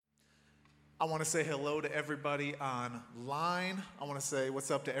I want to say hello to everybody online. I want to say what's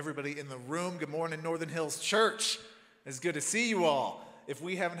up to everybody in the room. Good morning, Northern Hills Church. It's good to see you all. If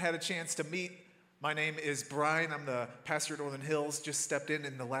we haven't had a chance to meet, my name is Brian. I'm the pastor at Northern Hills. Just stepped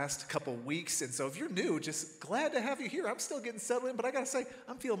in the last couple weeks. And so if you're new, just glad to have you here. I'm still getting settled in, but I got to say,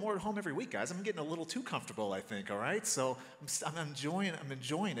 I'm feeling more at home every week, guys. I'm getting a little too comfortable, I think, all right? So I'm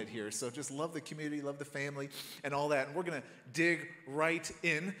enjoying it here. So just love the community, love the family, and all that. And we're going to dig right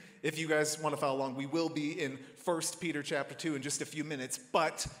in. If you guys want to follow along, we will be in 1 Peter chapter 2 in just a few minutes.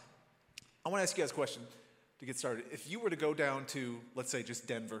 But I want to ask you guys a question to get started. If you were to go down to, let's say, just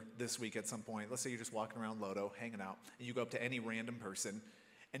Denver this week at some point, let's say you're just walking around Lodo, hanging out, and you go up to any random person,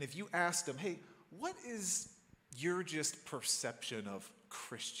 and if you asked them, hey, what is your just perception of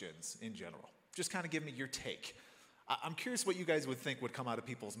Christians in general? Just kind of give me your take. I'm curious what you guys would think would come out of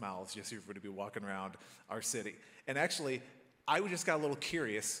people's mouths just if you were to be walking around our city. And actually, I just got a little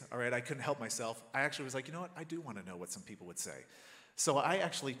curious, all right? I couldn't help myself. I actually was like, you know what? I do want to know what some people would say. So I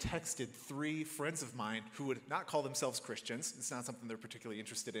actually texted 3 friends of mine who would not call themselves Christians. It's not something they're particularly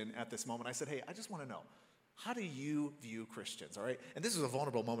interested in at this moment. I said, hey, I just want to know, how do you view Christians, all right? And this was a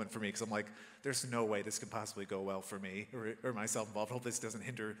vulnerable moment for me because I'm like, there's no way this could possibly go well for me or myself involved. I hope this doesn't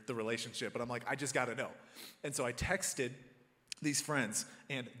hinder the relationship. But I'm like, I just got to know. And so I texted these friends,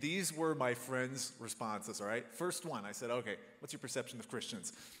 and these were my friends' responses, all right? First one, I said, okay, what's your perception of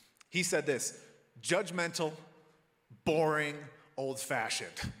Christians? He said this: judgmental, boring,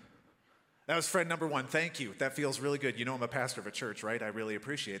 old-fashioned. That was friend number 1. Thank you. That feels really good. You know I'm a pastor of a church, right? I really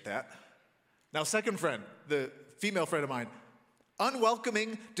appreciate that. Now, second friend, the female friend of mine,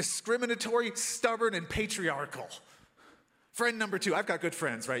 unwelcoming, discriminatory, stubborn, and patriarchal. Friend number 2, I've got good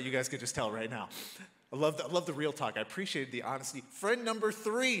friends, right? You guys could just tell right now. I love the real talk. I appreciate the honesty. Friend number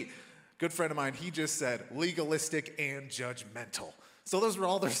 3, good friend of mine, he just said legalistic and judgmental. So those were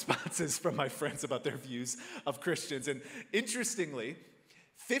all the responses from my friends about their views of Christians. And interestingly,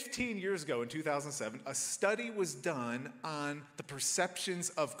 15 years ago in 2007, a study was done on the perceptions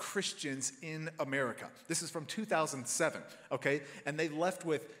of Christians in America. This is from 2007, okay? And they left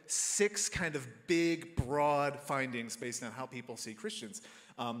with 6 kind of big, broad findings based on how people see Christians.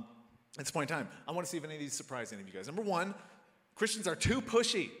 At this point in time, I want to see if any of these surprise any of you guys. Number 1, Christians are too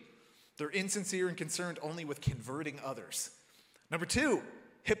pushy. They're insincere and concerned only with converting others. Number 2,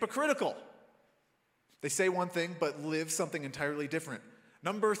 hypocritical. They say one thing but live something entirely different.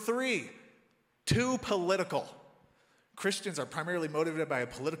 Number 3, too political. Christians are primarily motivated by a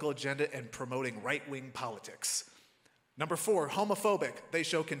political agenda and promoting right-wing politics. Number 4, homophobic. They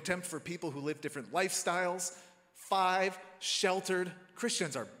show contempt for people who live different lifestyles. 5, sheltered.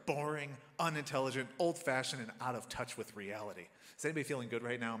 Christians are boring, unintelligent, old-fashioned, and out of touch with reality. Is anybody feeling good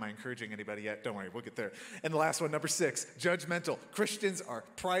right now? Am I encouraging anybody yet? Don't worry, we'll get there. And the last one, number 6, judgmental. Christians are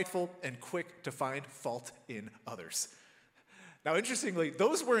prideful and quick to find fault in others. Now, interestingly,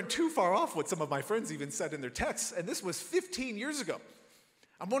 those weren't too far off what some of my friends even said in their texts, and this was 15 years ago.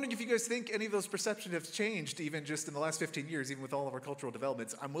 I'm wondering if you guys think any of those perceptions have changed even just in the last 15 years, even with all of our cultural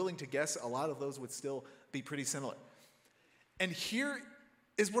developments. I'm willing to guess a lot of those would still be pretty similar. And here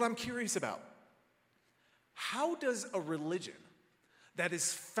is what I'm curious about. How does a religion that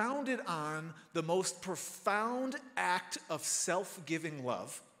is founded on the most profound act of self-giving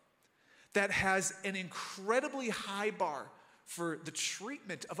love, that has an incredibly high bar for the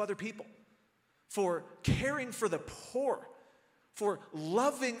treatment of other people, for caring for the poor, for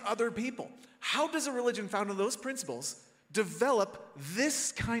loving other people, how does a religion founded on those principles develop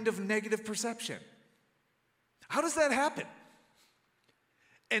this kind of negative perception? How does that happen?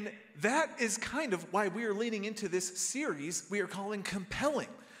 And that is kind of why we are leaning into this series we are calling Compelling.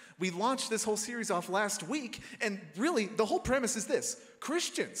 We launched this whole series off last week, and really the whole premise is this: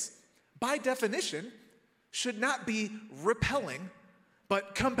 Christians, by definition, should not be repelling,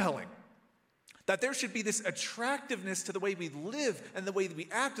 but compelling. That there should be this attractiveness to the way we live and the way that we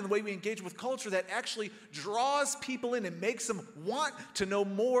act and the way we engage with culture that actually draws people in and makes them want to know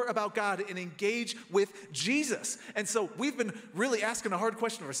more about God and engage with Jesus. And so we've been really asking a hard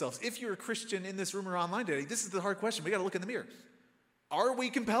question of ourselves. If you're a Christian in this room or online today, this is the hard question. We got to look in the mirror. Are we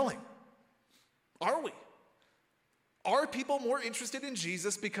compelling? Are we? Are people more interested in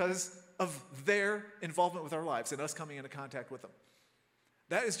Jesus because of their involvement with our lives and us coming into contact with them?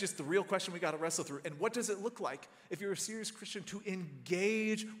 That is just the real question we got to wrestle through. And what does it look like if you're a serious Christian to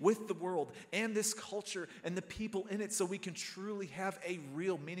engage with the world and this culture and the people in it so we can truly have a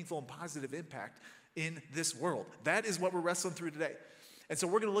real meaningful and positive impact in this world? That is what we're wrestling through today. And so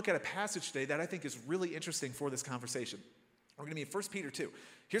we're going to look at a passage today that I think is really interesting for this conversation. We're going to be in 1 Peter 2.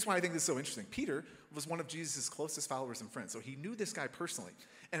 Here's why I think this is so interesting. Peter was one of Jesus' closest followers and friends, so he knew this guy personally.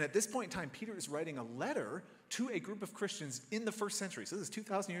 And at this point in time, Peter is writing a letter to a group of Christians in the first century. So this is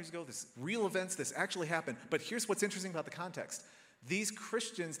 2,000 years ago. This is real events. This actually happened. But here's what's interesting about the context. These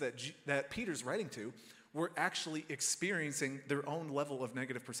Christians that Peter's writing to were actually experiencing their own level of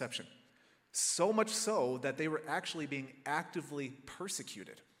negative perception. So much so that they were actually being actively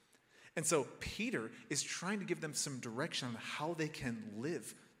persecuted. And so Peter is trying to give them some direction on how they can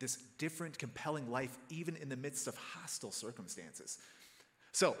live this different, compelling life, even in the midst of hostile circumstances.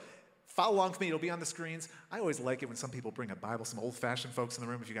 So follow along with me. It'll be on the screens. I always like it when some people bring a Bible, some old-fashioned folks in the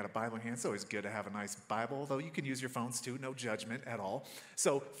room. If you got a Bible in your hand, it's always good to have a nice Bible, although you can use your phones too. No judgment at all.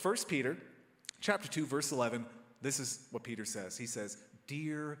 So 1 Peter chapter 2, verse 11, this is what Peter says. He says,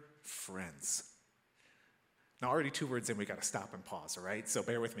 "Dear friends." Now, already 2 words in, we got to stop and pause, all right? So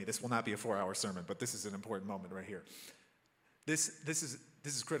bear with me. This will not be a 4-hour sermon, but this is an important moment right here. This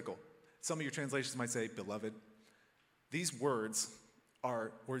is critical. Some of your translations might say, "Beloved." These words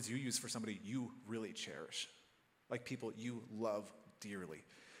are words you use for somebody you really cherish, like people you love dearly.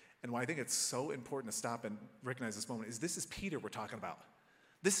 And why I think it's so important to stop and recognize this moment is this is Peter we're talking about.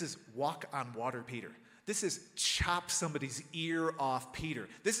 This is walk on water Peter. This is chop somebody's ear off Peter.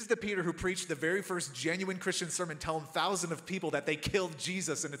 This is the Peter who preached the very first genuine Christian sermon telling thousands of people that they killed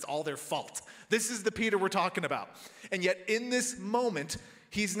Jesus and it's all their fault. This is the Peter we're talking about. And yet in this moment,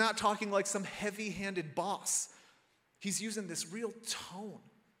 he's not talking like some heavy-handed boss. He's using this real tone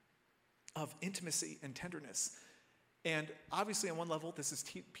of intimacy and tenderness. And obviously on one level, this is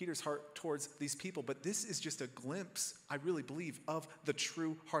Peter's heart towards these people, but this is just a glimpse, I really believe, of the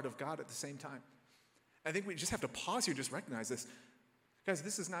true heart of God at the same time. I think we just have to pause here and just recognize this. Guys,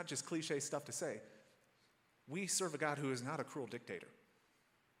 this is not just cliche stuff to say. We serve a God who is not a cruel dictator.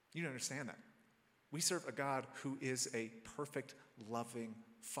 You don't understand that. We serve a God who is a perfect, loving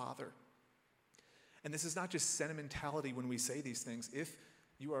Father. And this is not just sentimentality when we say these things. If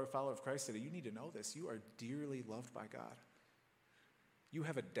you are a follower of Christ today, you need to know this. You are dearly loved by God. You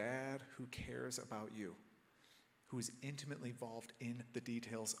have a dad who cares about you, who is intimately involved in the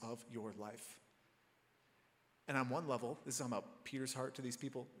details of your life. And on one level, this is about Peter's heart to these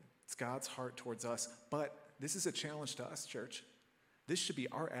people. It's God's heart towards us. But this is a challenge to us, church. This should be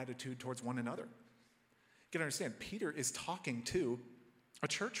our attitude towards one another. You can understand, Peter is talking to a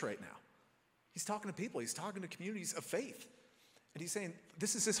church right now. He's talking to people. He's talking to communities of faith. And he's saying,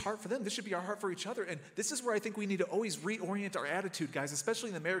 this is his heart for them. This should be our heart for each other. And this is where I think we need to always reorient our attitude, guys, especially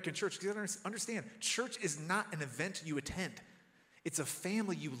in the American church. Because understand, church is not an event you attend. It's a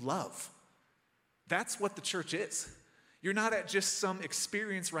family you love. That's what the church is. You're not at just some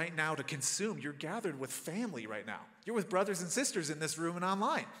experience right now to consume. You're gathered with family right now. You're with brothers and sisters in this room and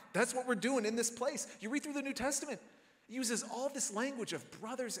online. That's what we're doing in this place. You read through the New Testament. It uses all this language of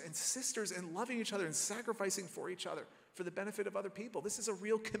brothers and sisters and loving each other and sacrificing for each other for the benefit of other people. This is a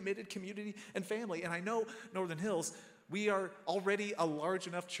real committed community and family. And I know, Northern Hills, we are already a large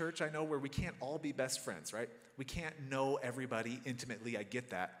enough church, I know, where we can't all be best friends, right? We can't know everybody intimately. I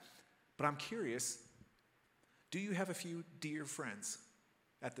get that. But I'm curious, do you have a few dear friends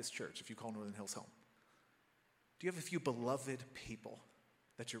at this church, if you call Northern Hills home? Do you have a few beloved people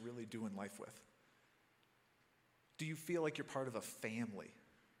that you're really doing life with? Do you feel like you're part of a family?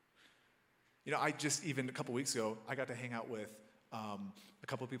 You know, even a couple weeks ago, I got to hang out with a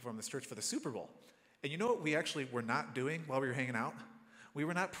couple of people from this church for the Super Bowl. And you know what we actually were not doing while we were hanging out? We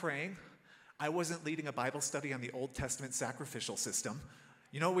were not praying. I wasn't leading a Bible study on the Old Testament sacrificial system.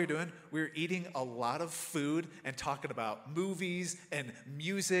 You know what we were doing? We were eating a lot of food and talking about movies and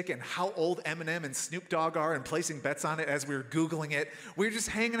music and how old Eminem and Snoop Dogg are and placing bets on it as we were Googling it. We were just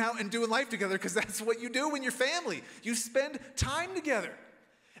hanging out and doing life together because that's what you do when you're family. You spend time together.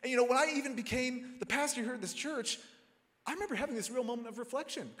 And you know, when I even became the pastor here at this church, I remember having this real moment of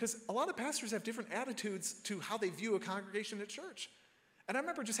reflection because a lot of pastors have different attitudes to how they view a congregation at church. And I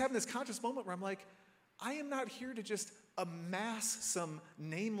remember just having this conscious moment where I'm like, I am not here to just amass some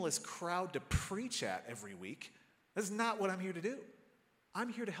nameless crowd to preach at every week. That's not what I'm here to do. I'm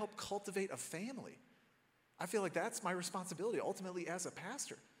here to help cultivate a family. I feel like that's my responsibility ultimately as a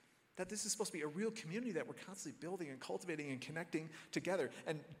pastor, that this is supposed to be a real community that we're constantly building and cultivating and connecting together.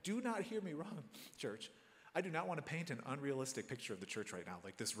 And do not hear me wrong, church. I do not want to paint an unrealistic picture of the church right now,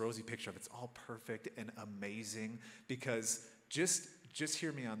 like this rosy picture of it's all perfect and amazing, because just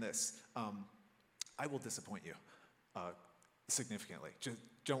hear me on this. I will disappoint you significantly. Just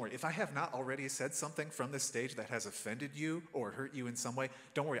don't worry. If I have not already said something from this stage that has offended you or hurt you in some way,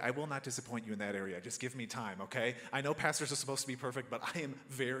 don't worry. I will not disappoint you in that area. Just give me time, okay? I know pastors are supposed to be perfect, but I am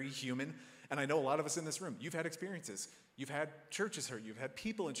very human, And I know a lot of us in this room, you've had experiences. You've had churches hurt you. You've had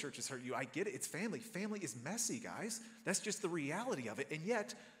people in churches hurt you. I get it. It's family. Family is messy, guys. That's just the reality of it. And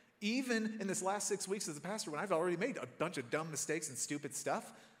yet, even in this last 6 weeks as a pastor, when I've already made a bunch of dumb mistakes and stupid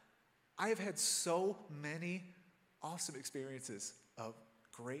stuff, I have had so many awesome experiences of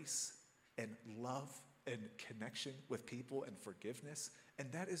grace and love and connection with people and forgiveness.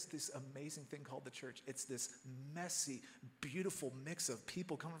 And that is this amazing thing called the church. It's this messy, beautiful mix of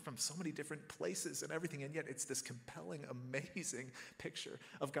people coming from so many different places and everything. And yet it's this compelling, amazing picture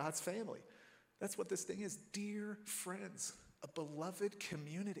of God's family. That's what this thing is. Dear friends, a beloved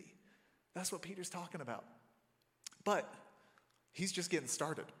community. That's what Peter's talking about. But he's just getting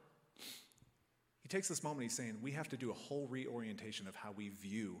started. He takes this moment, he's saying, we have to do a whole reorientation of how we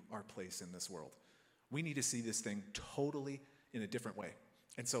view our place in this world. We need to see this thing totally in a different way.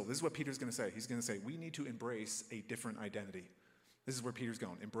 And so this is what Peter's going to say. He's going to say, we need to embrace a different identity. This is where Peter's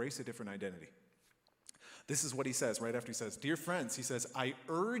going. Embrace a different identity. This is what he says right after he says, dear friends, he says, I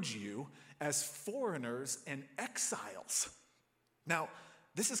urge you as foreigners and exiles. Now,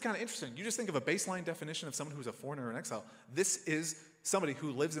 this is kind of interesting. You just think of a baseline definition of someone who's a foreigner or an exile. This is somebody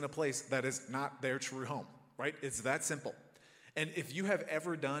who lives in a place that is not their true home, right? It's that simple. And if you have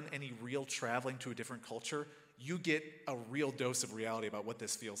ever done any real traveling to a different culture, you get a real dose of reality about what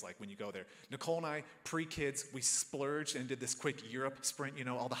this feels like when you go there. Nicole and I, pre-kids, we splurged and did this quick Europe sprint,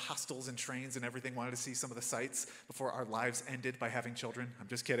 all the hostels and trains and everything, wanted to see some of the sights before our lives ended by having children. I'm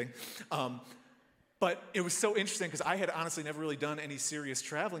just kidding. But it was so interesting because I had honestly never really done any serious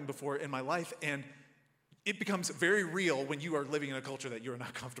traveling before in my life, and it becomes very real when you are living in a culture that you're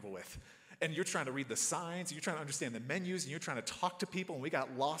not comfortable with. And you're trying to read the signs, you're trying to understand the menus, and you're trying to talk to people. And we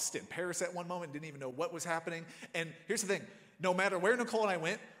got lost in Paris at one moment, didn't even know what was happening. And here's the thing, no matter where Nicole and I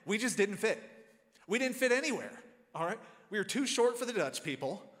went, we just didn't fit. We didn't fit anywhere, all right? We were too short for the Dutch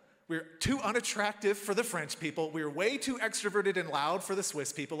people. We were too unattractive for the French people. We were way too extroverted and loud for the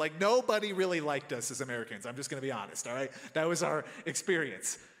Swiss people. Like, nobody really liked us as Americans. I'm just going to be honest, all right? That was our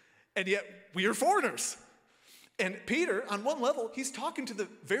experience. And yet, we are foreigners. And Peter, on one level, he's talking to the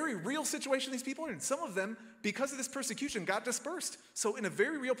very real situation these people are in. Some of them, because of this persecution, got dispersed. So in a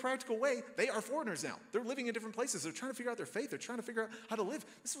very real, practical way, they are foreigners now. They're living in different places. They're trying to figure out their faith. They're trying to figure out how to live.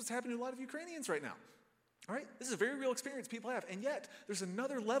 This is what's happening to a lot of Ukrainians right now. All right? This is a very real experience people have. And yet, there's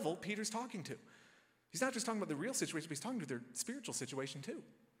another level Peter's talking to. He's not just talking about the real situation, but he's talking to their spiritual situation too.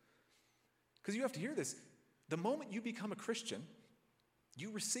 Because you have to hear this. The moment you become a Christian,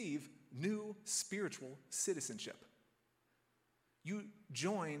 you receive new spiritual citizenship. You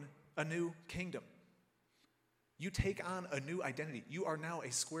join a new kingdom. You take on a new identity. You are now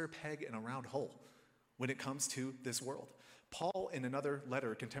a square peg in a round hole when it comes to this world. Paul, in another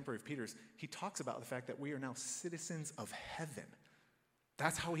letter, contemporary of Peter's, he talks about the fact that we are now citizens of heaven.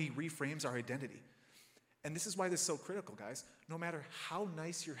 That's how he reframes our identity. And this is why this is so critical, guys. No matter how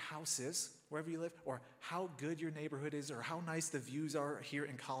nice your house is, wherever you live, or how good your neighborhood is, or how nice the views are here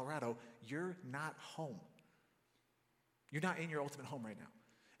in Colorado, you're not home. You're not in your ultimate home right now.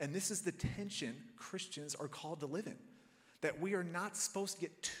 And this is the tension Christians are called to live in, that we are not supposed to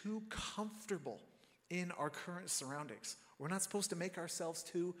get too comfortable in our current surroundings. We're not supposed to make ourselves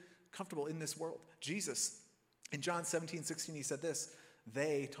too comfortable in this world. Jesus, in John 17:16, he said this,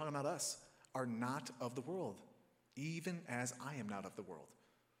 they, talking about us, are not of the world, even as I am not of the world.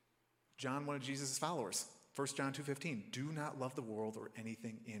 John, one of Jesus' followers, 1 John 2:15, do not love the world or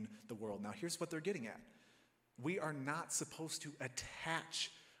anything in the world. Now here's what they're getting at. We are not supposed to attach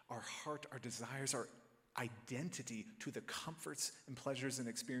our heart, our desires, our identity to the comforts and pleasures and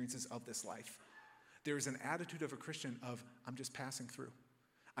experiences of this life. There is an attitude of a Christian of, I'm just passing through.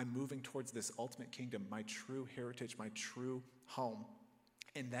 I'm moving towards this ultimate kingdom, my true heritage, my true home.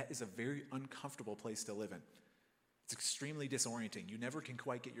 And that is a very uncomfortable place to live in. It's extremely disorienting. You never can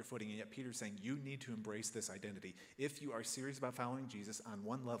quite get your footing, and yet Peter's saying you need to embrace this identity. If you are serious about following Jesus, on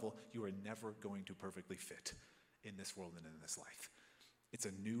one level, you are never going to perfectly fit in this world and in this life. It's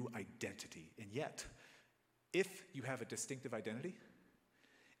a new identity. And yet, if you have a distinctive identity,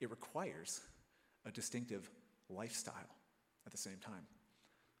 it requires a distinctive lifestyle at the same time.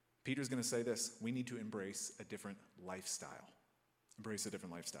 Peter's going to say this, we need to embrace a different lifestyle. Embrace a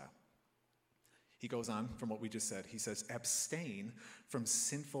different lifestyle. He goes on from what we just said. He says, abstain from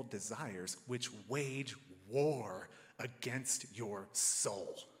sinful desires which wage war against your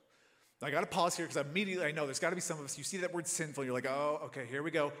soul. Now, I got to pause here because immediately I know there's got to be some of us, you see that word sinful, you're like, oh, okay, here we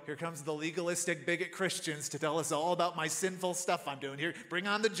go. Here comes the legalistic bigot Christians to tell us all about my sinful stuff I'm doing here. Bring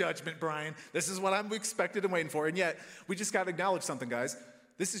on the judgment, Brian. This is what I'm expected and waiting for. And yet, we just got to acknowledge something, guys.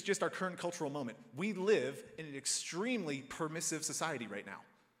 This is just our current cultural moment. We live in an extremely permissive society right now.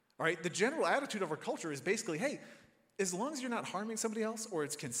 All right, the general attitude of our culture is basically, hey, as long as you're not harming somebody else or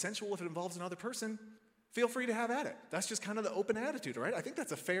it's consensual if it involves another person, feel free to have at it. That's just kind of the open attitude, all right? I think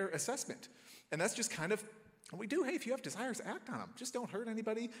that's a fair assessment. And that's just kind of what we do. Hey, if you have desires, act on them. Just don't hurt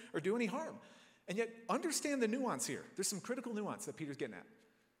anybody or do any harm. And yet, understand the nuance here. There's some critical nuance that Peter's getting at.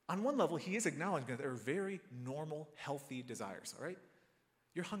 On one level, he is acknowledging that there are very normal, healthy desires, all right?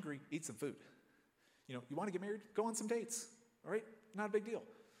 You're hungry, eat some food. You want to get married? Go on some dates, all right? Not a big deal.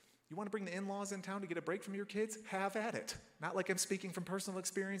 You want to bring the in-laws in town to get a break from your kids? Have at it. Not like I'm speaking from personal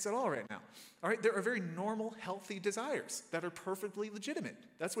experience at all right now. All right, there are very normal, healthy desires that are perfectly legitimate.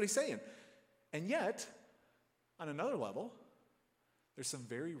 That's what he's saying. And yet, on another level, there's some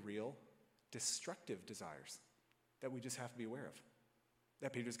very real, destructive desires that we just have to be aware of,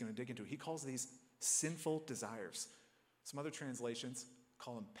 that Peter's going to dig into. He calls these sinful desires. Some other translations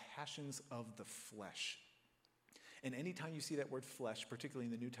call them passions of the flesh. And anytime you see that word flesh, particularly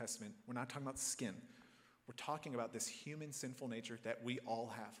in the New Testament, we're not talking about skin. We're talking about this human sinful nature that we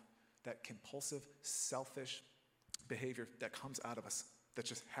all have, that compulsive, selfish behavior that comes out of us, that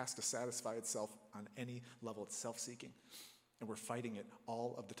just has to satisfy itself on any level. It's self-seeking. And we're fighting it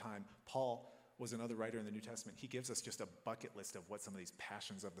all of the time. Paul was another writer in the New Testament. He gives us just a bucket list of what some of these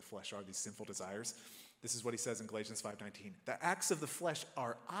passions of the flesh are, these sinful desires. This is what he says in Galatians 5:19. The acts of the flesh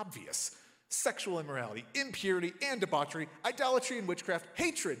are obvious: sexual immorality, impurity and debauchery, idolatry and witchcraft,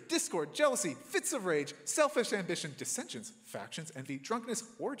 hatred, discord, jealousy, fits of rage, selfish ambition, dissensions, factions, envy, drunkenness,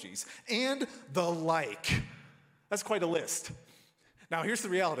 orgies, and the like. That's quite a list. Now, here's the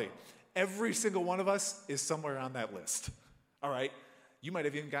reality. Every single one of us is somewhere on that list. All right? You might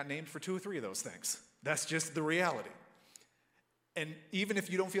have even got named for 2 or 3 of those things. That's just the reality. And even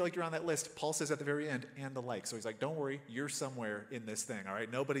if you don't feel like you're on that list, Paul says at the very end, and the like. So he's like, don't worry, you're somewhere in this thing, all right?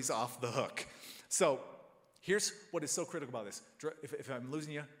 Nobody's off the hook. So here's what is so critical about this. If I'm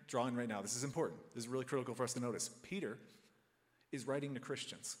losing you, draw in right now. This is important. This is really critical for us to notice. Peter is writing to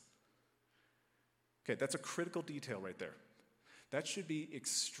Christians. Okay, that's a critical detail right there. That should be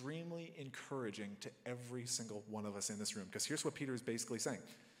extremely encouraging to every single one of us in this room, because here's what Peter is basically saying.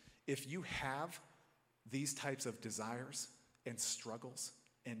 If you have these types of desires and struggles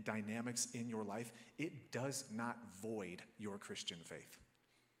and dynamics in your life, it does not void your Christian faith.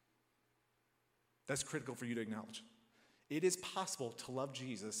 That's critical for you to acknowledge. It is possible to love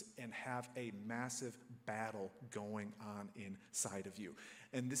Jesus and have a massive battle going on inside of you.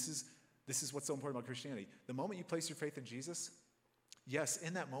 And this is what's so important about Christianity. The moment you place your faith in Jesus, yes,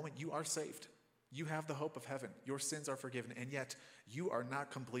 in that moment, you are saved. You have the hope of heaven. Your sins are forgiven, and yet you are not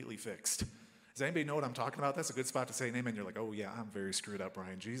completely fixed. Does anybody know what I'm talking about? That's a good spot to say an amen. You're like, oh yeah, I'm very screwed up,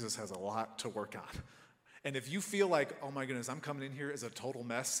 Brian. Jesus has a lot to work on. And if you feel like, oh my goodness, I'm coming in here as a total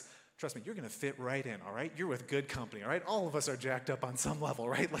mess, trust me, you're going to fit right in, all right? You're with good company, all right? All of us are jacked up on some level,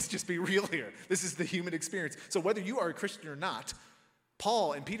 right? Let's just be real here. This is the human experience. So whether you are a Christian or not,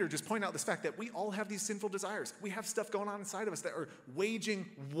 Paul and Peter just point out this fact that we all have these sinful desires. We have stuff going on inside of us that are waging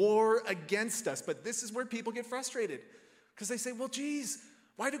war against us. But this is where people get frustrated, because they say, well, geez,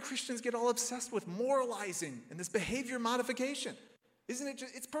 why do Christians get all obsessed with moralizing and this behavior modification? Isn't it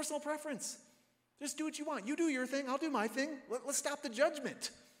just, it's personal preference. Just do what you want. You do your thing, I'll do my thing. Let's stop the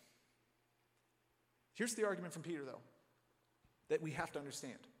judgment. Here's the argument from Peter, though, that we have to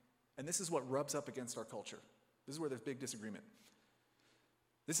understand. And this is what rubs up against our culture. This is where there's big disagreement.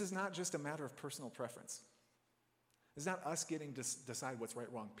 This is not just a matter of personal preference. It's not us getting to decide what's right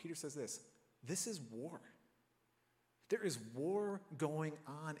or wrong. Peter says this is war. There is war going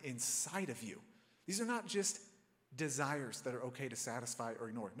on inside of you. These are not just desires that are okay to satisfy or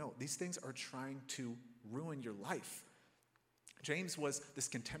ignore. No, these things are trying to ruin your life. James was this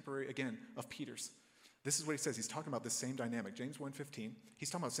contemporary, again, of Peter's. This is what he says. He's talking about this same dynamic. James 1:15, he's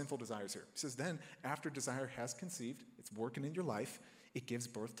talking about sinful desires here. He says, then, after desire has conceived, it's working in your life, it gives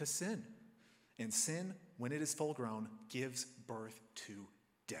birth to sin. And sin, when it is full grown, gives birth to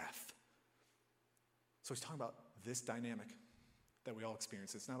death. So he's talking about this dynamic that we all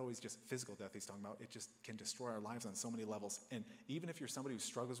experience. It's not always just physical death he's talking about. It just can destroy our lives on so many levels. And even if you're somebody who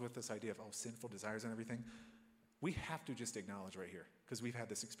struggles with this idea of, sinful desires and everything, we have to just acknowledge right here, because we've had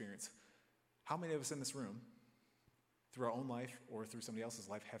this experience. How many of us in this room, through our own life or through somebody else's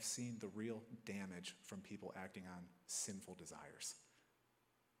life, have seen the real damage from people acting on sinful desires?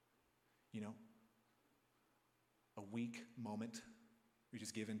 You know, a weak moment, we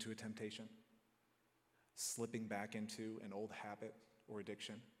just give into a temptation, slipping back into an old habit or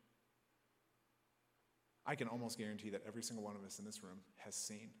addiction. I can almost guarantee that every single one of us in this room has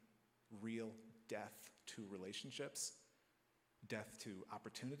seen real death to relationships, death to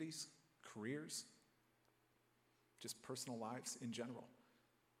opportunities, careers, just personal lives in general.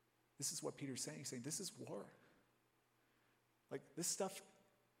 This is what Peter's saying. He's saying, this is war. Like, this stuff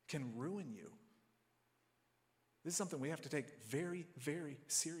can ruin you. This is something we have to take very, very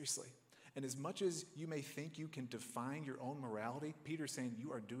seriously. And as much as you may think you can define your own morality, Peter's saying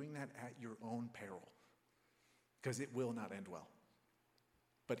you are doing that at your own peril, because it will not end well.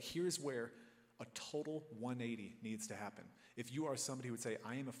 But here's where a total 180 needs to happen. If you are somebody who would say,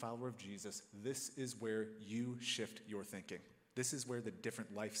 I am a follower of Jesus, this is where you shift your thinking. This is where the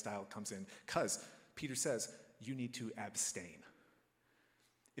different lifestyle comes in, because Peter says you need to abstain.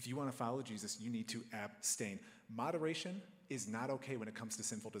 If you want to follow Jesus, you need to abstain. Moderation is not okay when it comes to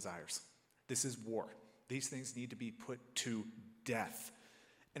sinful desires. This is war. These things need to be put to death.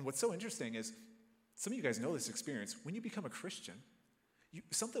 And what's so interesting is, some of you guys know this experience. When you become a Christian,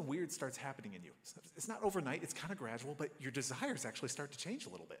 something weird starts happening in you. It's not overnight, it's kind of gradual, but your desires actually start to change a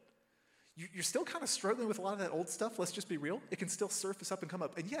little bit. You're still kind of struggling with a lot of that old stuff, let's just be real. It can still surface up and come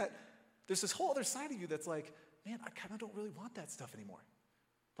up. And yet, there's this whole other side of you that's like, man, I kind of don't really want that stuff anymore.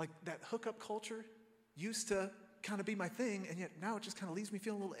 Like, that hookup culture used to kind of be my thing, and yet now it just kind of leaves me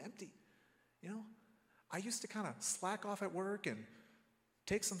feeling a little empty. You know, I used to kind of slack off at work and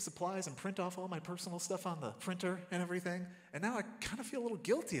take some supplies and print off all my personal stuff on the printer and everything, and now I kind of feel a little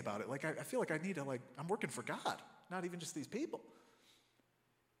guilty about it. Like, I feel like I need to, I'm working for God, not even just these people.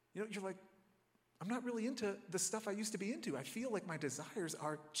 You know, you're like, I'm not really into the stuff I used to be into. I feel like my desires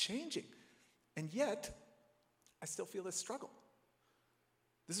are changing, and yet I still feel this struggle.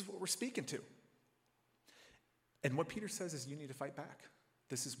 This is what we're speaking to. And what Peter says is you need to fight back.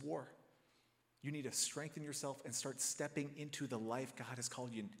 This is war. You need to strengthen yourself and start stepping into the life God has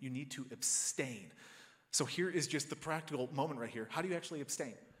called you. You need to abstain. So here is just the practical moment right here. How do you actually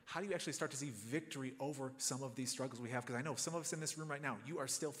abstain? How do you actually start to see victory over some of these struggles we have? Because I know some of us in this room right now, you are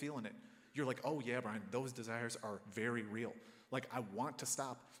still feeling it. You're like, oh yeah, Brian, those desires are very real. Like, I want to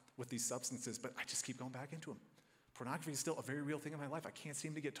stop with these substances, but I just keep going back into them. Pornography is still a very real thing in my life. I can't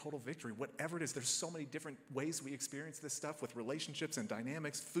seem to get total victory. Whatever it is, there's so many different ways we experience this stuff with relationships and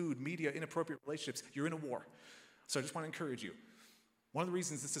dynamics, food, media, inappropriate relationships. You're in a war. So I just want to encourage you. One of the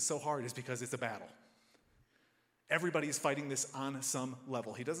reasons this is so hard is because it's a battle. Everybody is fighting this on some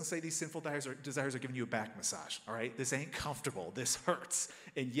level. He doesn't say these sinful desires are giving you a back massage, all right? This ain't comfortable. This hurts.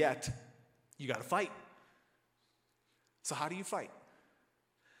 And yet, you got to fight. So how do you fight?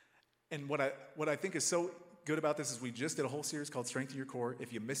 And what I think is so good about this is we just did a whole series called Strengthen Your Core.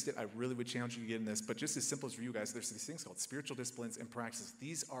 If you missed it, I really would challenge you to get in this. But just as simple as for you guys, there's these things called spiritual disciplines and practices.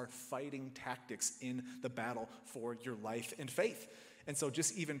 These are fighting tactics in the battle for your life and faith. And so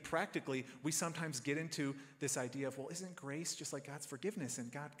just even practically, we sometimes get into this idea of, well, isn't grace just like God's forgiveness?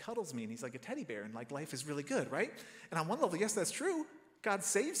 And God cuddles me, and he's like a teddy bear, and like life is really good, right? And on one level, yes, that's true. God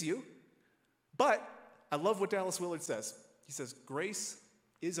saves you. But I love what Dallas Willard says. He says, grace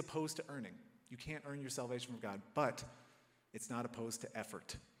is opposed to earning. You can't earn your salvation from God, but it's not opposed to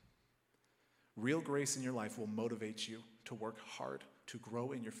effort. Real grace in your life will motivate you to work hard, to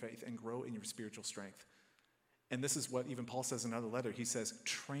grow in your faith and grow in your spiritual strength. And this is what even Paul says in another letter. He says,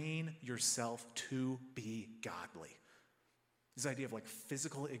 train yourself to be godly. This idea of like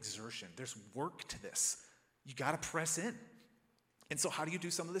physical exertion. There's work to this. You got to press in. And so how do you do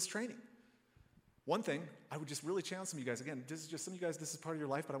some of this training? One thing, I would just really challenge some of you guys. Again, this is just some of you guys, this is part of your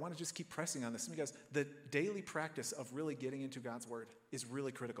life, but I want to just keep pressing on this. Some of you guys, the daily practice of really getting into God's word is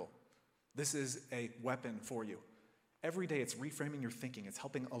really critical. This is a weapon for you. Every day it's reframing your thinking. It's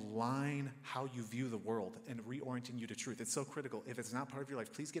helping align how you view the world and reorienting you to truth. It's so critical. If it's not part of your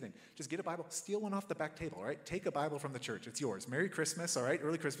life, please get in. Just get a Bible. Steal one off the back table, all right? Take a Bible from the church. It's yours. Merry Christmas, all right?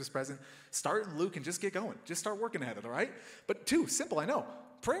 Early Christmas present. Start in Luke and just get going. Just start working at it, all right? But two, simple, I know,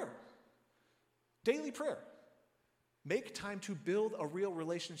 prayer. Daily prayer. Make time to build a real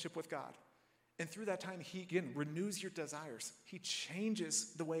relationship with God. And through that time, he, again, renews your desires. He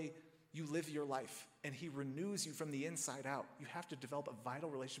changes the way you live your life, and he renews you from the inside out. You have to develop a vital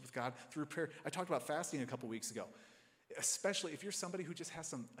relationship with God through prayer. I talked about fasting a couple weeks ago, especially if you're somebody who just has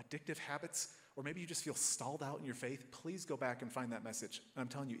some addictive habits, or maybe you just feel stalled out in your faith. Please go back and find that message. And I'm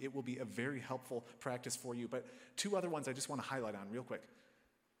telling you, it will be a very helpful practice for you. But two other ones I just want to highlight on real quick.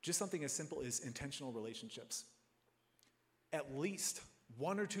 Just something as simple as intentional relationships. At least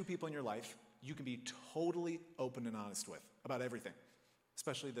one or two people in your life you can be totally open and honest with about everything,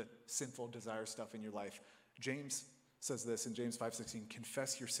 especially the sinful desire stuff in your life. James says this in James 5:16,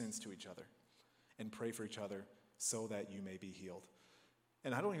 confess your sins to each other and pray for each other so that you may be healed.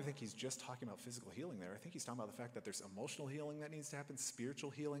 And I don't even think he's just talking about physical healing there. I think he's talking about the fact that there's emotional healing that needs to happen,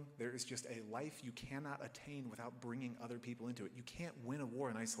 spiritual healing. There is just a life you cannot attain without bringing other people into it. You can't win a war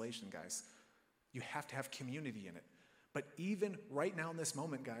in isolation, guys. You have to have community in it. But even right now in this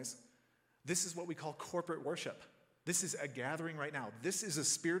moment, guys, This is what we call corporate worship. This is a gathering right now. This is a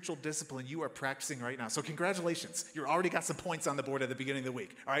spiritual discipline you are practicing right now. So congratulations. You already got some points on the board at the beginning of the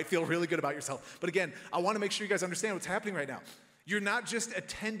week. All right, feel really good about yourself. But again, I want to make sure you guys understand what's happening right now. You're not just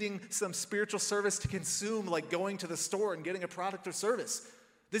attending some spiritual service to consume, like going to the store and getting a product or service.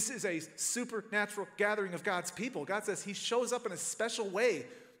 This is a supernatural gathering of God's people. God says he shows up in a special way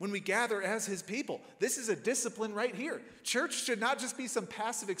when we gather as his people. This is a discipline right here. Church should not just be some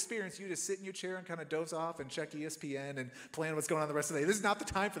passive experience. You just sit in your chair and kind of doze off and check ESPN and plan what's going on the rest of the day. This is not the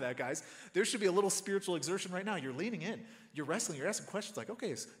time for that, guys. There should be a little spiritual exertion right now. You're leaning in. You're wrestling. You're asking questions like,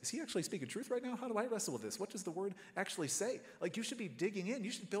 okay, is he actually speaking truth right now? How do I wrestle with this? What does the word actually say? Like, you should be digging in. You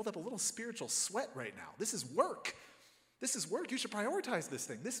should build up a little spiritual sweat right now. This is work. This is work. You should prioritize this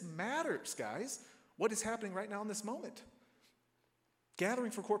thing. This matters, guys. What is happening right now in this moment?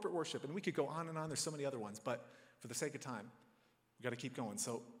 Gathering for corporate worship, and we could go on and on. There's so many other ones, but for the sake of time, we got to keep going.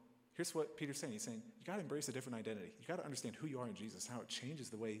 So here's what Peter's saying. He's saying, you got to embrace a different identity. You got to understand who you are in Jesus, how it changes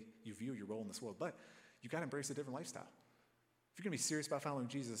the way you view your role in this world, but you got to embrace a different lifestyle. If you're going to be serious about following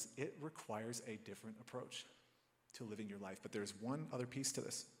Jesus, it requires a different approach to living your life. But there's one other piece to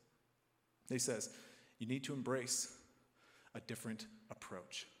this. He says, you need to embrace a different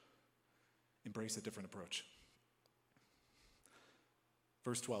approach. Embrace a different approach.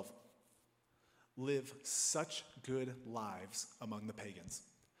 Verse 12, live such good lives among the pagans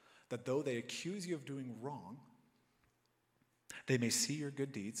that though they accuse you of doing wrong, they may see your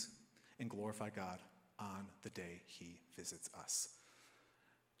good deeds and glorify God on the day he visits us.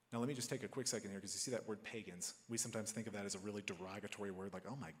 Now let me just take a quick second here because you see that word pagans. We sometimes think of that as a really derogatory word like,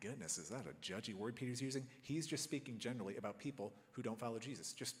 oh my goodness, is that a judgy word Peter's using? He's just speaking generally about people who don't follow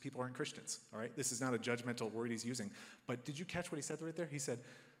Jesus. Just people who aren't Christians, all right? This is not a judgmental word he's using. But did you catch what he said right there? He said,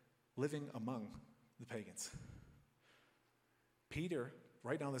 living among the pagans. Peter,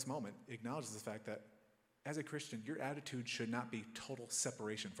 right now in this moment, acknowledges the fact that as a Christian, your attitude should not be total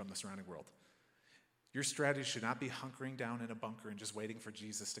separation from the surrounding world. Your strategy should not be hunkering down in a bunker and just waiting for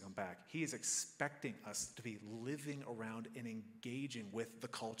Jesus to come back. He is expecting us to be living around and engaging with the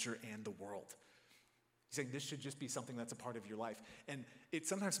culture and the world. He's saying this should just be something that's a part of your life. And it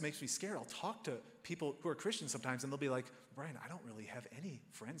sometimes makes me scared. I'll talk to people who are Christians sometimes, and they'll be like, Brian, I don't really have any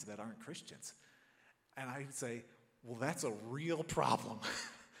friends that aren't Christians. And I would say, well, that's a real problem.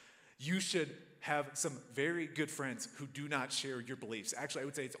 You should have some very good friends who do not share your beliefs. Actually, I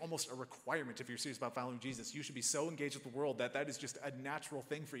would say it's almost a requirement if you're serious about following Jesus. You should be so engaged with the world that that is just a natural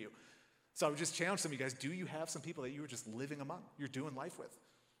thing for you. So I would just challenge some of you guys, do you have some people that you are just living among, you're doing life with,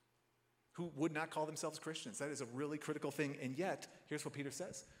 who would not call themselves Christians? That is a really critical thing, and yet, here's what Peter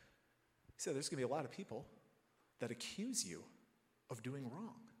says. He said there's going to be a lot of people that accuse you of doing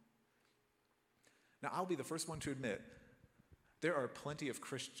wrong. Now, I'll be the first one to admit there are plenty of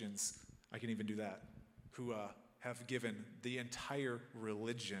Christians, I can even do that, who have given the entire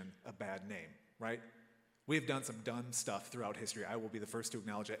religion a bad name, right? We have done some dumb stuff throughout history. I will be the first to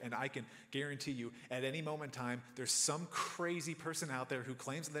acknowledge it. And I can guarantee you, at any moment in time, there's some crazy person out there who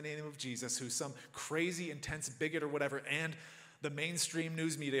claims the name of Jesus, who's some crazy, intense bigot or whatever, and the mainstream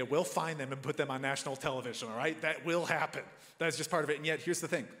news media will find them and put them on national television, all right? That will happen. That's just part of it. And yet, here's the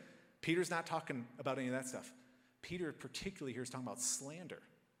thing. Peter's not talking about any of that stuff. Peter particularly here is talking about slander.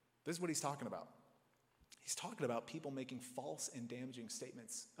 This is what he's talking about. He's talking about people making false and damaging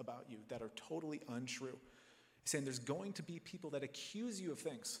statements about you that are totally untrue. He's saying there's going to be people that accuse you of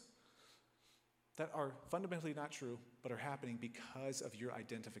things that are fundamentally not true, but are happening because of your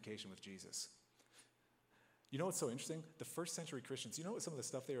identification with Jesus. You know what's so interesting? The first century Christians, you know what some of the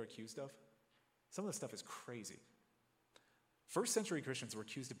stuff they were accused of? Some of the stuff is crazy. First century Christians were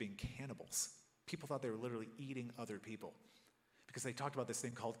accused of being cannibals. People thought they were literally eating other people because they talked about this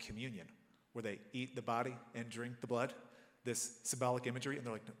thing called communion, where they eat the body and drink the blood, this symbolic imagery, and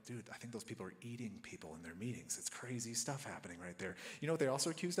they're like, no, dude, I think those people are eating people in their meetings. It's crazy stuff happening right there. You know what they're also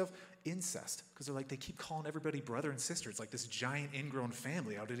accused of? Incest, because they're like, they keep calling everybody brother and sister. It's like this giant ingrown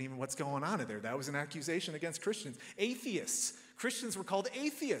family. I didn't even what's going on in there. That was an accusation against Christians. Atheists. Christians were called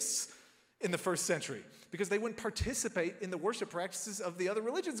atheists in the first century because they wouldn't participate in the worship practices of the other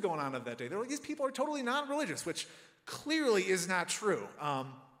religions going on of that day. They're like, these people are totally not religious, which clearly is not true.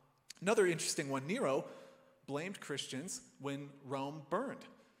 Another interesting one, Nero blamed Christians when Rome burned,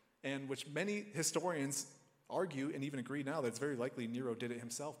 and which many historians argue and even agree now that it's very likely Nero did it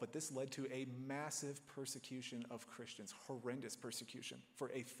himself, but this led to a massive persecution of Christians, horrendous persecution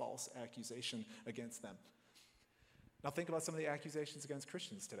for a false accusation against them. Now think about some of the accusations against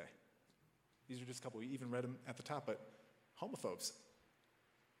Christians today. These are just a couple, we even read them at the top, but homophobes.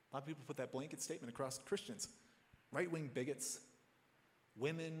 A lot of people put that blanket statement across Christians. Right-wing bigots,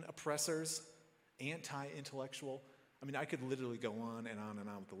 women oppressors, anti-intellectual. I mean, I could literally go on and on and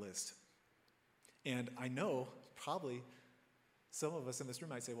on with the list. And I know probably some of us in this room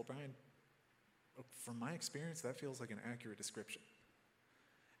might say, well, Brian, from my experience, that feels like an accurate description.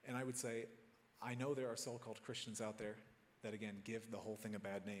 And I would say, I know there are so-called Christians out there that, again, give the whole thing a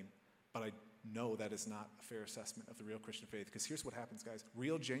bad name, but I know that is not a fair assessment of the real Christian faith, because here's what happens, guys.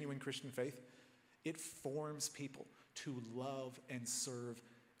 Real, genuine Christian faith, it forms people to love and serve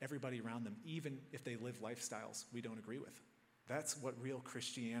everybody around them, even if they live lifestyles we don't agree with. That's what real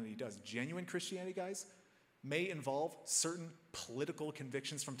Christianity does. Genuine Christianity, guys, may involve certain political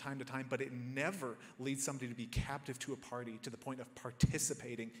convictions from time to time, but it never leads somebody to be captive to a party to the point of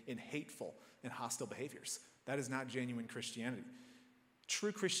participating in hateful and hostile behaviors. That is not genuine Christianity.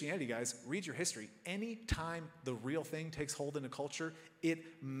 True Christianity, guys, read your history. Any time the real thing takes hold in a culture, it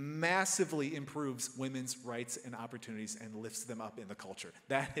massively improves women's rights and opportunities and lifts them up in the culture.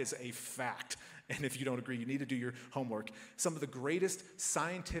 That is a fact. And if you don't agree, you need to do your homework. Some of the greatest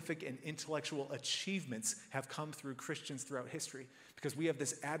scientific and intellectual achievements have come through Christians throughout history, because we have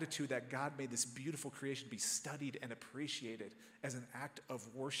this attitude that God made this beautiful creation to be studied and appreciated as an act of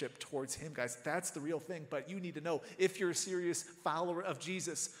worship towards him, guys. That's the real thing. But you need to know, if you're a serious follower of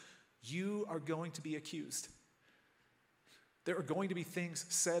Jesus, you are going to be accused. There are going to be things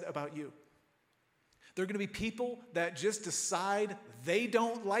said about you. There are going to be people that just decide they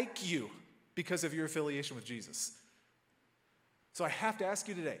don't like you because of your affiliation with Jesus. So I have to ask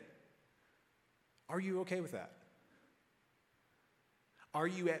you today, are you okay with that? Are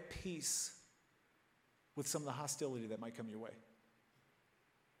you at peace with some of the hostility that might come your way?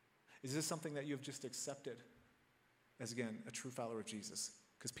 Is this something that you have just accepted as, again, a true follower of Jesus?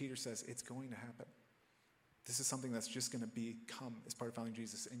 Because Peter says it's going to happen. This is something that's just going to become as part of following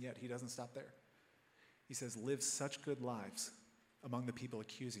Jesus, and yet he doesn't stop there. He says, live such good lives among the people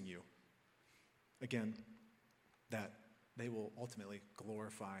accusing you, again, that they will ultimately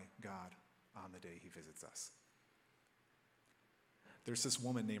glorify God on the day he visits us. There's this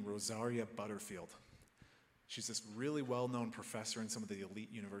woman named Rosaria Butterfield. She's this really well-known professor in some of the elite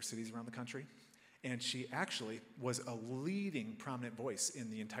universities around the country. And she actually was a leading prominent voice in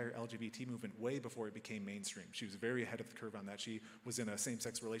the entire LGBT movement way before it became mainstream. She was very ahead of the curve on that. She was in a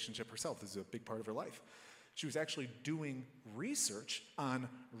same-sex relationship herself. This is a big part of her life. She was actually doing research on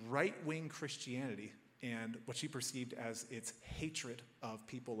right-wing Christianity and what she perceived as its hatred of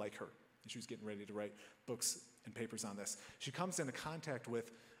people like her. And she was getting ready to write books and papers on this. She comes into contact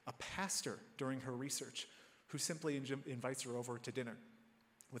with a pastor during her research who simply invites her over to dinner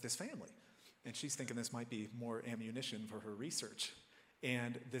with his family. And she's thinking this might be more ammunition for her research.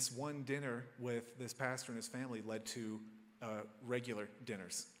 And this one dinner with this pastor and his family led to regular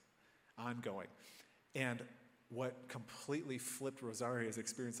dinners, ongoing. And what completely flipped Rosaria's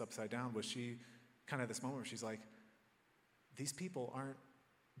experience upside down was she kind of this moment where she's like, these people aren't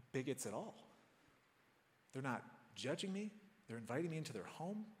bigots at all. They're not judging me. They're inviting me into their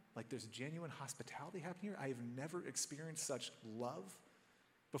home. Like, there's genuine hospitality happening here. I have never experienced such love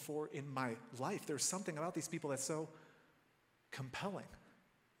before in my life. There's something about these people that's so compelling,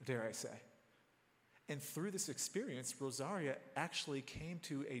 dare I say. And through this experience, Rosaria actually came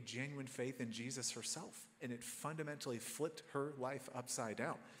to a genuine faith in Jesus herself, and it fundamentally flipped her life upside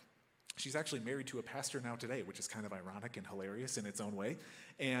down. She's actually married to a pastor now today, which is kind of ironic and hilarious in its own way.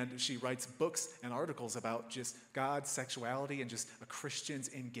 And she writes books and articles about just God, sexuality, and just a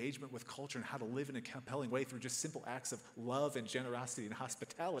Christian's engagement with culture and how to live in a compelling way through just simple acts of love and generosity and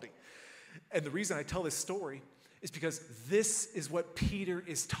hospitality. And the reason I tell this story is because this is what Peter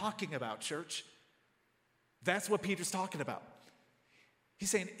is talking about, church. That's what Peter's talking about. He's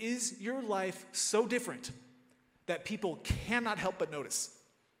saying, is your life so different that people cannot help but notice?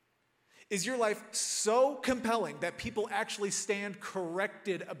 Is your life so compelling that people actually stand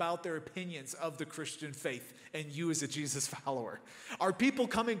corrected about their opinions of the Christian faith and you as a Jesus follower? Are people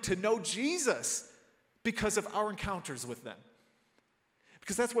coming to know Jesus because of our encounters with them?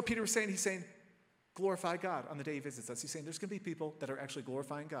 Because that's what Peter was saying. He's saying, glorify God on the day he visits us. He's saying there's going to be people that are actually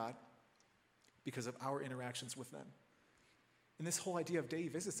glorifying God because of our interactions with them. And this whole idea of day he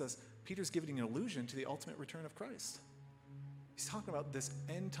visits us, Peter's giving an allusion to the ultimate return of Christ. He's talking about this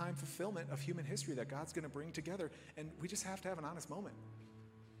end-time fulfillment of human history that God's going to bring together, and we just have to have an honest moment.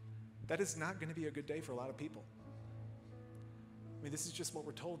 That is not going to be a good day for a lot of people. I mean, this is just what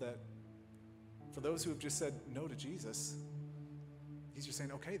we're told, that for those who have just said no to Jesus, he's just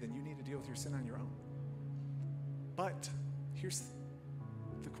saying, okay, then you need to deal with your sin on your own. But here's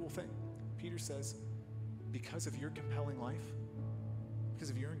the cool thing. Peter says, because of your compelling life,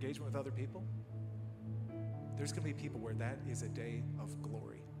 because of your engagement with other people, there's going to be people where that is a day of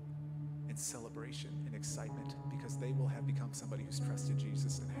glory and celebration and excitement because they will have become somebody who's trusted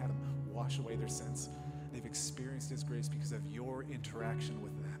Jesus and had him wash away their sins. They've experienced his grace because of your interaction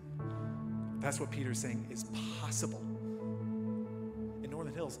with them. That's what Peter's saying is possible. In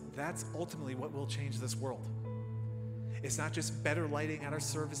Northern Hills, that's ultimately what will change this world. It's not just better lighting at our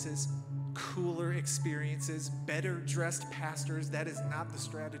services, cooler experiences, better dressed pastors. That is not the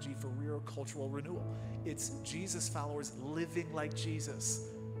strategy for real cultural renewal. It's Jesus followers living like Jesus,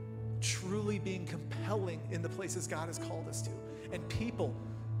 truly being compelling in the places God has called us to, and people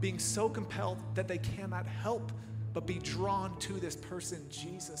being so compelled that they cannot help but be drawn to this person,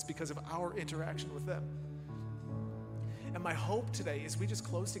 Jesus, because of our interaction with them. And my hope today, as we just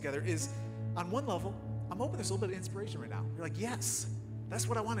close together, is on one level, I'm hoping there's a little bit of inspiration right now. You're like, yes, that's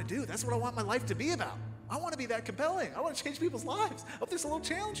what I want to do. That's what I want my life to be about. I want to be that compelling. I want to change people's lives. I hope there's a little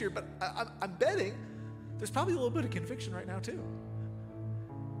challenge here, but I'm betting there's probably a little bit of conviction right now too.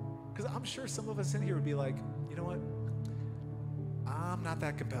 Because I'm sure some of us in here would be like, you know what? I'm not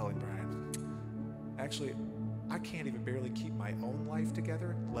that compelling, Brian. Actually, I can't even barely keep my own life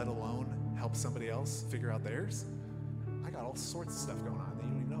together, let alone help somebody else figure out theirs. I got all sorts of stuff going on that you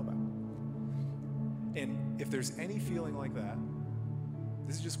don't even know about. And if there's any feeling like that,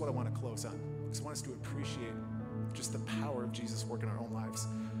 this is just what I want to close on. I just want us to appreciate just the power of Jesus working in our own lives.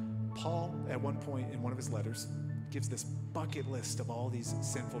 Paul, at one point in one of his letters, gives this bucket list of all these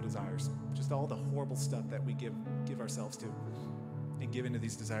sinful desires, just all the horrible stuff that we give ourselves to and give into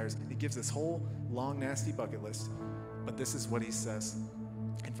these desires. He gives this whole long, nasty bucket list, but this is what he says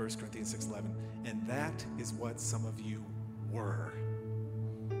in 1 Corinthians 6:11, and that is what some of you were.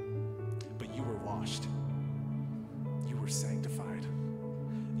 But you were washed. You were sanctified.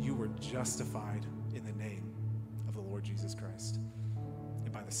 You were justified in the name of the Lord Jesus Christ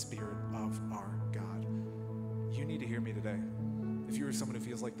and by the Spirit of our God. You need to hear me today. If you're someone who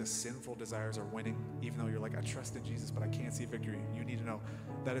feels like the sinful desires are winning, even though you're like, I trust in Jesus, but I can't see victory, you need to know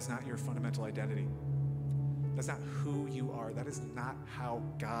that is not your fundamental identity. That's not who you are. That is not how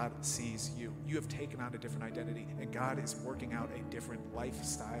God sees you. You have taken on a different identity, and God is working out a different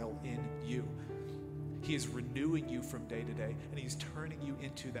lifestyle in you. He is renewing you from day to day, and he's turning you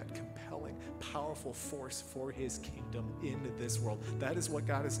into that compelling, powerful force for his kingdom in this world. That is what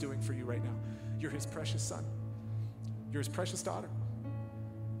God is doing for you right now. You're his precious son. You're his precious daughter.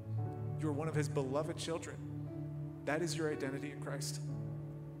 You're one of his beloved children. That is your identity in Christ.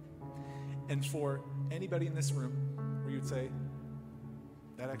 And for anybody in this room where you'd say,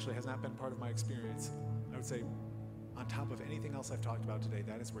 that actually has not been part of my experience, I would say, on top of anything else I've talked about today,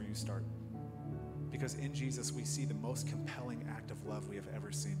 that is where you start. Because in Jesus, we see the most compelling act of love we have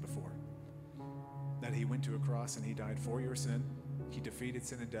ever seen before. That he went to a cross and he died for your sin. He defeated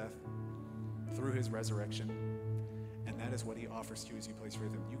sin and death through his resurrection. And that is what he offers to you as you place faith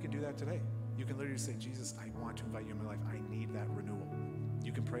in him. You can do that today. You can literally say, Jesus, I want to invite you in my life. I need that renewal.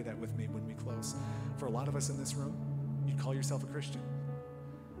 You can pray that with me when we close. For a lot of us in this room, you'd call yourself a Christian.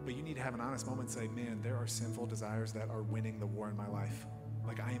 But you need to have an honest moment and say, man, there are sinful desires that are winning the war in my life.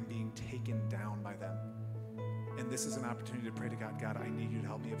 Like I am being taken down by them. And this is an opportunity to pray to God, God, I need you to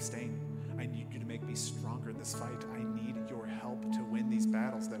help me abstain. I need you to make me stronger in this fight. I need your help to win these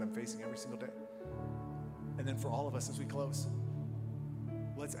battles that I'm facing every single day. And then for all of us as we close,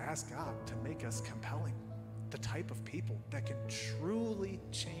 let's ask God to make us compelling, the type of people that can truly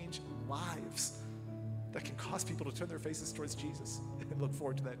change lives, that can cause people to turn their faces towards Jesus and look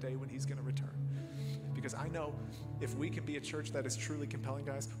forward to that day when he's going to return. Because I know if we can be a church that is truly compelling,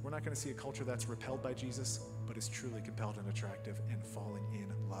 guys, we're not going to see a culture that's repelled by Jesus, but is truly compelled and attractive and falling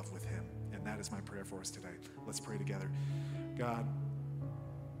in love with him. And that is my prayer for us today. Let's pray together. God,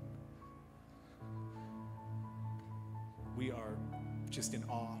 we are just in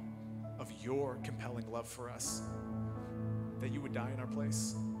awe of your compelling love for us, that you would die in our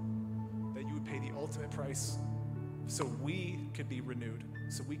place, that you would pay the ultimate price so we could be renewed,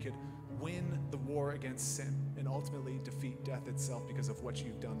 so we could win the war against sin and ultimately defeat death itself because of what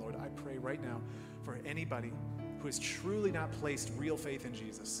you've done. Lord, I pray right now for anybody who has truly not placed real faith in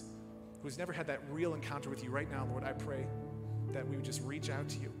Jesus, who has never had that real encounter with you right now, Lord, I pray that we would just reach out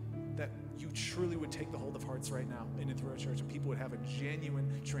to you, that you truly would take the hold of hearts right now and through our church, and people would have a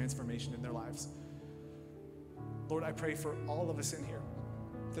genuine transformation in their lives. Lord, I pray for all of us in here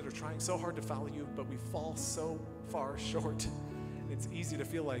that are trying so hard to follow you, but we fall so far short. It's easy to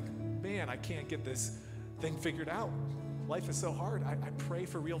feel like, man, I can't get this thing figured out. Life is so hard. I pray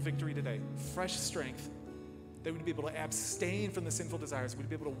for real victory today, fresh strength, that we'd be able to abstain from the sinful desires. We'd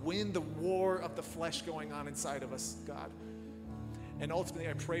be able to win the war of the flesh going on inside of us, God. And ultimately,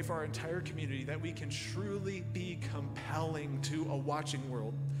 I pray for our entire community that we can truly be compelling to a watching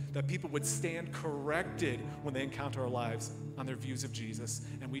world, that people would stand corrected when they encounter our lives on their views of Jesus,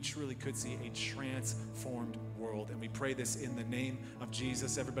 and we truly could see a transformed world. And we pray this in the name of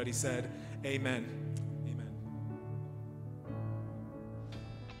Jesus. Everybody said, amen. Amen.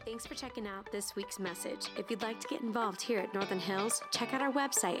 Thanks for checking out this week's message. If you'd like to get involved here at Northern Hills, check out our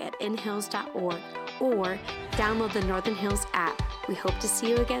website at inhills.org or download the Northern Hills app. We hope to see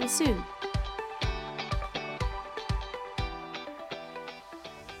you again soon.